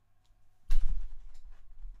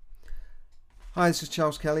Hi, this is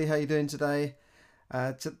Charles Kelly. How are you doing today?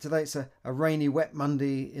 Today it's a rainy, wet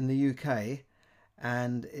Monday in the UK,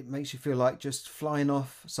 and it makes you feel like just flying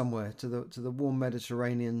off somewhere to the warm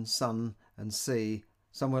Mediterranean sun and sea,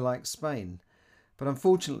 somewhere like Spain. But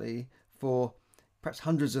unfortunately, for perhaps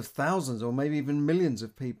hundreds of thousands or maybe even millions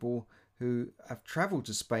of people who have travelled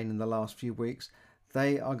to Spain in the last few weeks,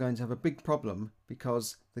 they are going to have a big problem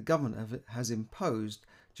because the government has imposed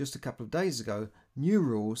just a couple of days ago new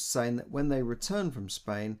rules saying that when they return from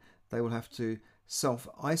Spain, they will have to self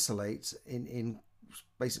isolate in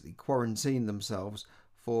basically quarantine themselves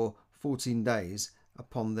for 14 days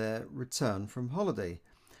upon their return from holiday.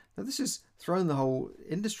 Now, this has thrown the whole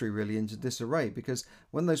industry really into disarray because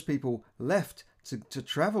when those people left to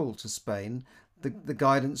travel to Spain, the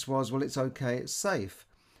guidance was, well, it's okay, it's safe.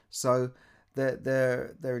 So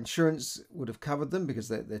their insurance would have covered them because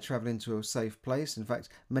they're traveling to a safe place. In fact,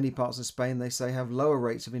 many parts of Spain, they say, have lower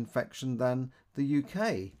rates of infection than the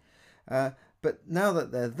UK. But now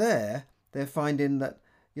that they're there, they're finding that,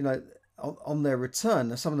 you know, on their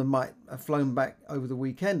return, some of them might have flown back over the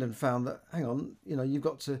weekend and found that, hang on, you've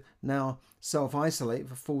got to now self isolate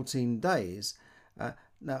for 14 days.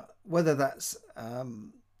 Now, whether that's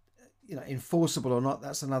enforceable or not,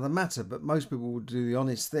 that's another matter. But most people would do the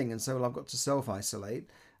honest thing and say, well, I've got to self isolate.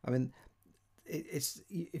 I mean, it's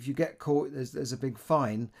if you get caught, there's a big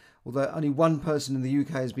fine. Although only one person in the UK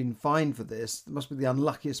has been fined for this, it must be the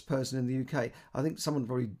unluckiest person in the UK. I think someone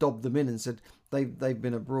probably dobbed them in and said they've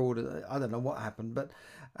been abroad. I don't know what happened, but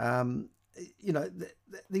um,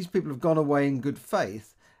 these people have gone away in good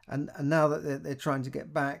faith, and now that they're trying to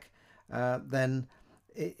get back, then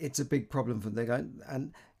it's a big problem for them. They're going,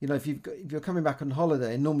 and if you're coming back on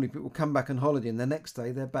holiday, and normally people come back on holiday and the next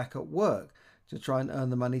day they're back at work to try and earn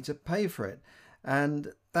the money to pay for it.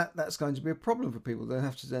 And that's going to be a problem for people. They'll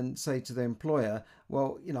have to then say to their employer,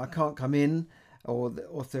 well, I can't come in, or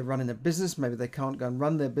if they're running a business, maybe they can't go and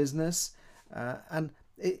run their business. And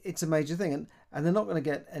it's a major thing. And they're not going to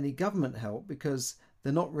get any government help because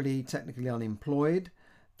they're not really technically unemployed.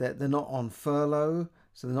 They're not on furlough,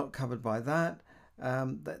 so they're not covered by that.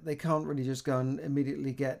 They can't really just go and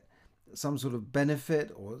immediately get some sort of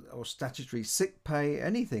benefit or statutory sick pay,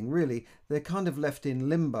 anything really. They're kind of left in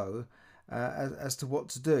limbo as to what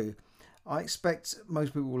to do. I expect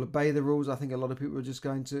most people will obey the rules. I think a lot of people are just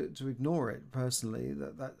going to ignore it personally.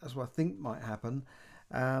 That's what I think might happen.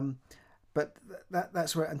 But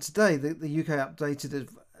that's where, and today the UK updated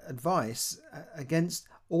advice against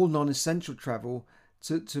all non-essential travel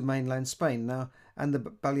to mainland Spain now, and the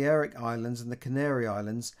Balearic Islands and the Canary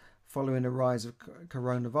Islands following a rise of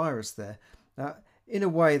coronavirus there. Now, in a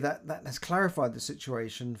way, that has clarified the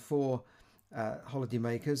situation for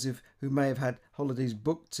holidaymakers who may have had holidays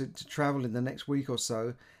booked to travel in the next week or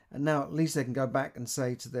so, and now at least they can go back and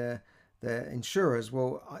say to their insurers,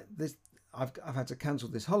 well, I've had to cancel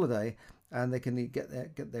this holiday, and they can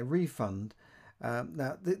get their refund.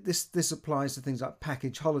 Now, this applies to things like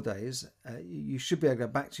package holidays. You should be able to go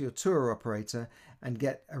back to your tour operator and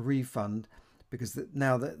get a refund because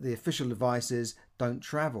now that the official advice is don't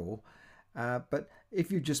travel. But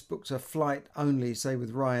if you just booked a flight only, say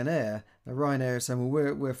with Ryanair, now Ryanair is saying,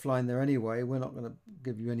 well, we're flying there anyway. We're not going to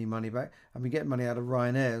give you any money back. I mean, getting money out of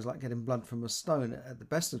Ryanair is like getting blood from a stone at the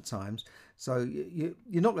best of times. So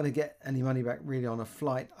you're not going to get any money back really on a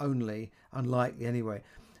flight only, unlikely anyway.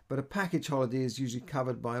 But a package holiday is usually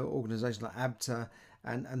covered by organisations like ABTA,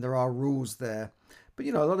 and there are rules there. But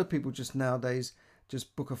a lot of people just nowadays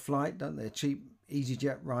just book a flight, don't they? A cheap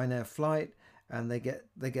EasyJet Ryanair flight, and they get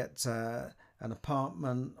an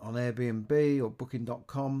apartment on Airbnb or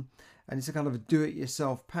Booking.com, and it's a kind of a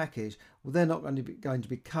do-it-yourself package. Well, they're not going to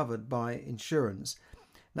be covered by insurance.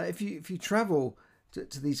 Now, if you travel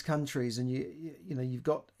to these countries and you've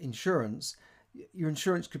got insurance, your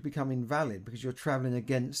insurance could become invalid because you're traveling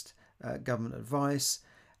against government advice,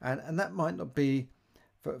 and that might not be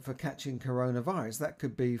for catching coronavirus. That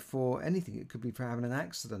could be for anything. It could be for having an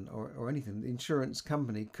accident or anything. The insurance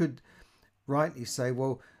company could rightly say,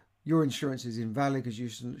 well, your insurance is invalid because you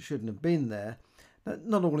shouldn't have been there. Now,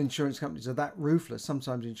 not all insurance companies are that ruthless.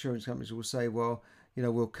 Sometimes insurance companies will say, well,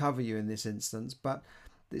 we'll cover you in this instance, but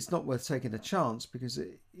it's not worth taking a chance because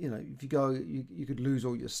if you go, you could lose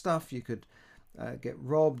all your stuff. You could get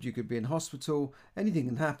robbed, you could be in hospital, anything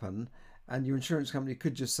can happen, and your insurance company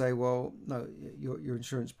could just say, well, no, your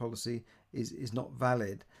insurance policy is not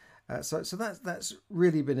valid. So that's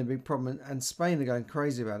really been a big problem, and Spain are going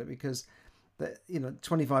crazy about it because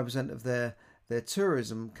 25% of their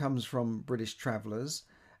tourism comes from British travellers,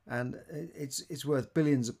 and it's worth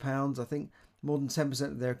billions of pounds. I think more than 10%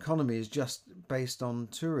 of their economy is just based on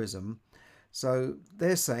tourism. So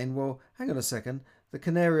they're saying, well, hang on a second, the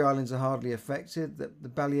Canary Islands are hardly affected, the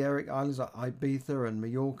Balearic Islands like Ibiza and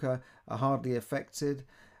Mallorca are hardly affected.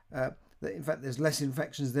 In fact, there's less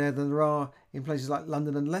infections there than there are in places like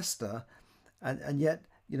London and Leicester, and yet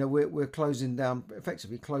we're closing down,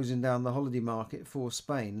 effectively closing down the holiday market for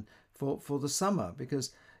Spain for the summer,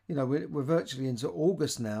 because we're virtually into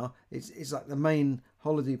August now. It's like the main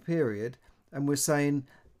holiday period, and we're saying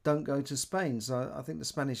don't go to Spain. So I think the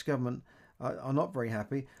Spanish government are not very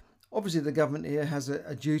happy. Obviously, the government here has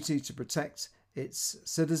a duty to protect its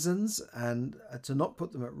citizens and to not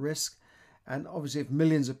put them at risk. And obviously, if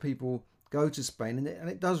millions of people go to Spain, and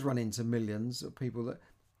it does run into millions of people that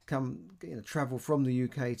travel from the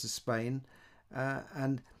UK to Spain,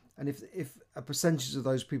 and if a percentage of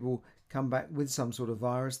those people come back with some sort of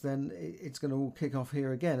virus, then it's going to all kick off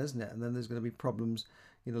here again, isn't it? And then there's going to be problems,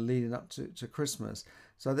 leading up to Christmas.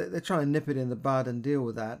 So they're trying to nip it in the bud and deal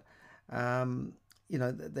with that.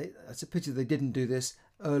 It's a pity they didn't do this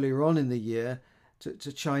earlier on in the year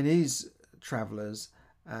to Chinese travellers,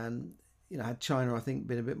 and had China, I think,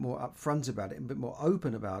 been a bit more upfront about it and a bit more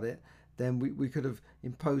open about it, then we could have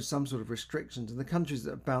imposed some sort of restrictions. And the countries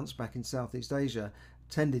that have bounced back in Southeast Asia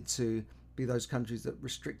tended to be those countries that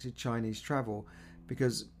restricted Chinese travel,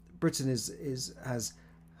 because Britain has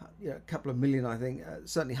a couple of million, I think,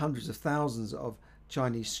 certainly hundreds of thousands of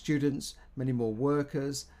Chinese students, many more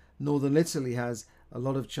workers. Northern Italy has a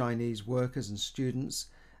lot of Chinese workers and students,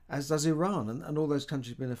 as does Iran, and all those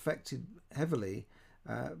countries have been affected heavily.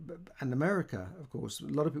 And America, of course, a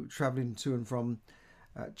lot of people travelling to and from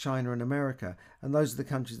China and America, and those are the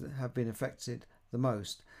countries that have been affected the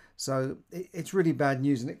most. So it's really bad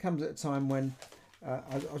news, and it comes at a time when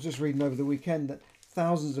I was just reading over the weekend that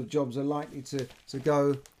thousands of jobs are likely to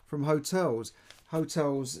go from hotels.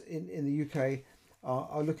 Hotels in the UK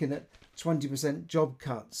are looking at 20% job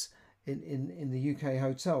cuts in the UK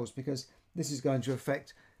hotels, because this is going to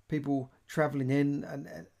affect people travelling in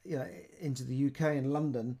and into the UK and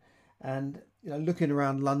London. And looking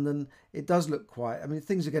around London, it does look quiet. I mean,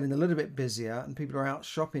 things are getting a little bit busier and people are out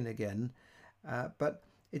shopping again, but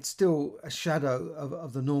it's still a shadow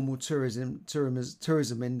of the normal tourism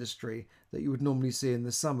industry that you would normally see in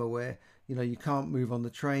the summer, where you can't move on the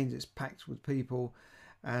trains, it's packed with people,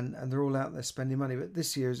 and they're all out there spending money. But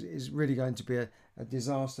this year is really going to be a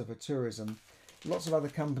disaster for tourism. Lots of other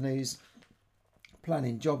companies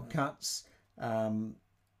planning job cuts.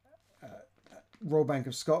 Royal Bank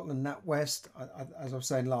of Scotland, NatWest, as I was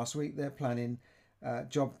saying last week, they're planning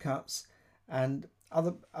job cuts, and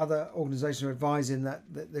other organisations are advising that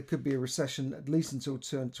there could be a recession at least until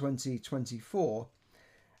 2024.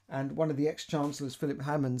 And one of the ex-chancellors, Philip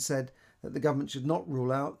Hammond, said that the government should not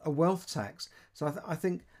rule out a wealth tax. So I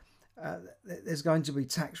think there's going to be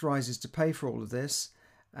tax rises to pay for all of this,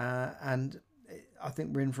 and I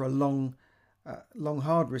think we're in for a long,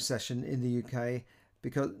 hard recession in the UK,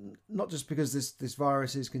 because not just because this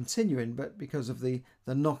virus is continuing, but because of the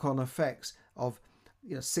knock-on effects of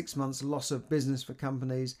 6 months loss of business for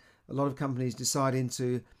companies. A lot of companies deciding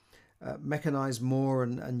to mechanize more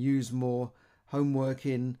and use more home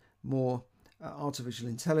working, more artificial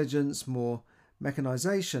intelligence, more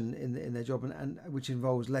mechanization in their job, and which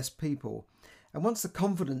involves less people. And once the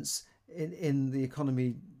confidence in the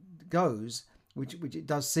economy goes, which it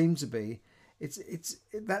does seem to be,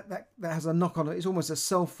 that has a knock on it. It's almost a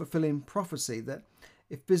self-fulfilling prophecy that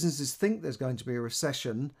if businesses think there's going to be a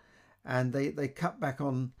recession and they cut back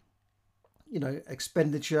on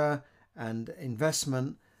expenditure and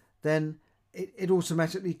investment, then it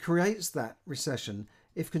automatically creates that recession.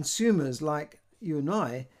 If consumers like you and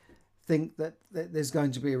I think that there's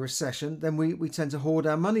going to be a recession, then we tend to hoard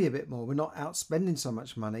our money a bit more. We're not out spending so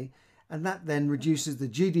much money, and that then reduces the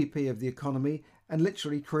GDP of the economy and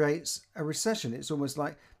literally creates a recession. It's almost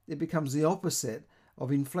like it becomes the opposite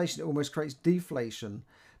of inflation. It almost creates deflation.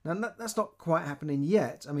 Now, that's not quite happening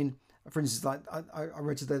yet. I mean, for instance, like I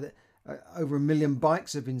read today that over 1 million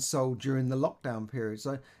bikes have been sold during the lockdown period.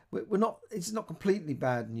 So it's not completely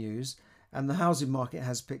bad news, and the housing market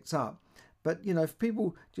has picked up. But if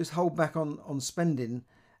people just hold back on spending,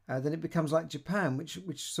 then it becomes like Japan, which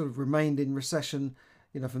sort of remained in recession,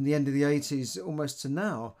 from the end of the 80s almost to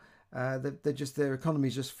now. Their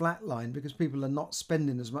economy's just flatlined because people are not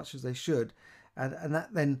spending as much as they should, and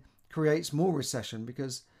that then creates more recession,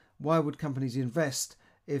 because why would companies invest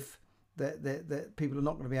if the people are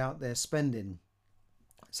not going to be out there spending?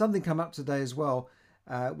 Something come up today as well,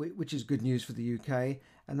 which is good news for the UK,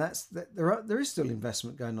 and that's that there is still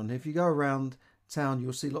investment going on here. If you go around town,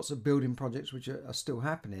 you'll see lots of building projects which are still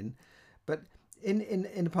happening, but in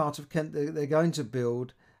a part of Kent, they're going to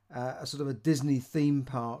build a sort of a Disney theme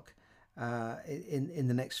park, in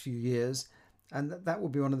the next few years, and that will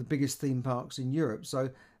be one of the biggest theme parks in Europe. So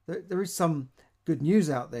there is some good news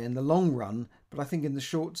out there in the long run, but I think in the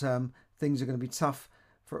short term things are going to be tough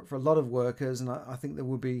for a lot of workers, and I think there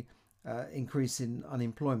will be increase in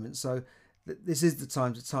unemployment. So this is the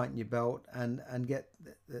time to tighten your belt and get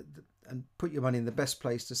and put your money in the best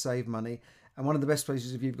place to save money. And one of the best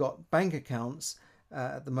places, if you've got bank accounts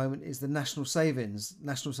at the moment, is the National Savings.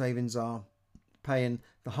 National Savings are paying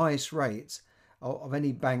the highest rate of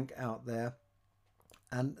any bank out there,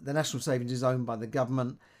 and the National Savings is owned by the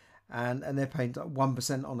government, and they're paying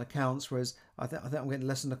 1% on accounts, whereas I think I'm getting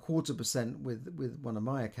less than 0.25% with one of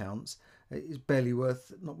my accounts. It's barely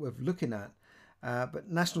not worth looking at. But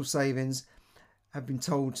National Savings have been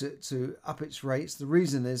told to up its rates. The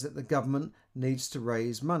reason is that the government needs to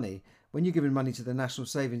raise money. When you're giving money to the National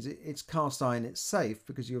Savings, it's cast iron, it's safe,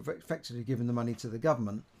 because you're effectively giving the money to the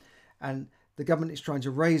government, and the government is trying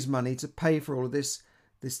to raise money to pay for all of this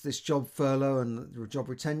job furlough and job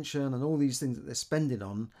retention and all these things that they're spending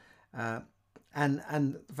on, and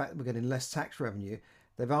the fact that we're getting less tax revenue.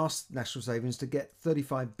 They've asked National Savings to get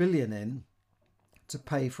 35 billion in to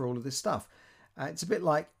pay for all of this stuff. It's a bit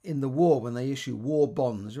like in the war when they issue war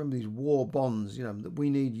bonds. Remember these war bonds, that we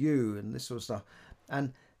need you and this sort of stuff.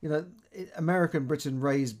 And America and Britain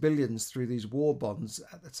raised billions through these war bonds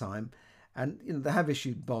at the time, and they have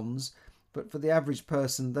issued bonds, but for the average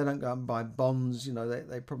person, they don't go out and buy bonds.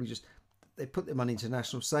 They probably just put their money into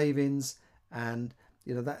National Savings, and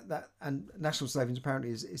and National Savings apparently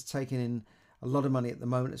is taking in a lot of money at the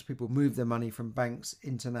moment as people move their money from banks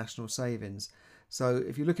into National Savings. So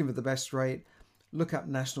if you're looking for the best rate, look up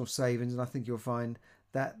National Savings, and I think you'll find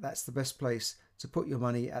that that's the best place to put your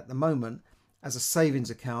money at the moment as a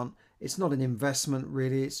savings account. It's not an investment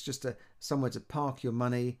really, it's just somewhere to park your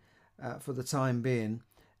money for the time being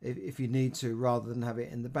if you need to, rather than have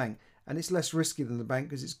it in the bank. And it's less risky than the bank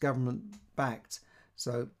because it's government backed.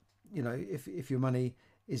 So if your money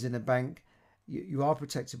is in a bank, you are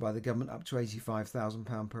protected by the government up to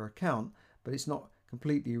 £85,000 per account, but it's not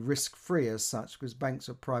completely risk-free as such, because banks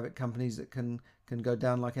are private companies that can go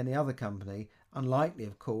down like any other company. Unlikely,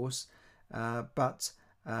 of course, but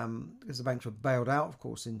because the banks were bailed out, of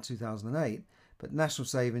course, in 2008. But National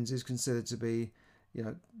Savings is considered to be,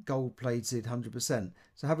 gold-plated 100%.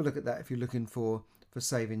 So have a look at that if you're looking for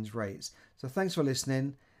savings rates. So thanks for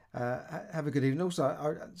listening. Have a good evening.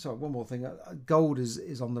 Also, sorry, one more thing. Gold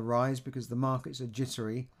is on the rise because the markets are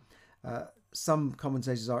jittery. Some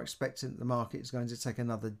commentators are expecting that the market is going to take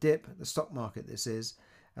another dip. The stock market, this is,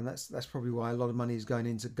 and that's probably why a lot of money is going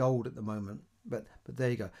into gold at the moment. But there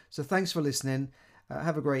you go. So thanks for listening.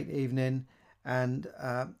 Have a great evening, and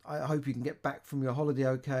I hope you can get back from your holiday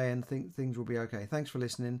okay, and think things will be okay. Thanks for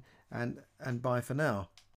listening, and bye for now.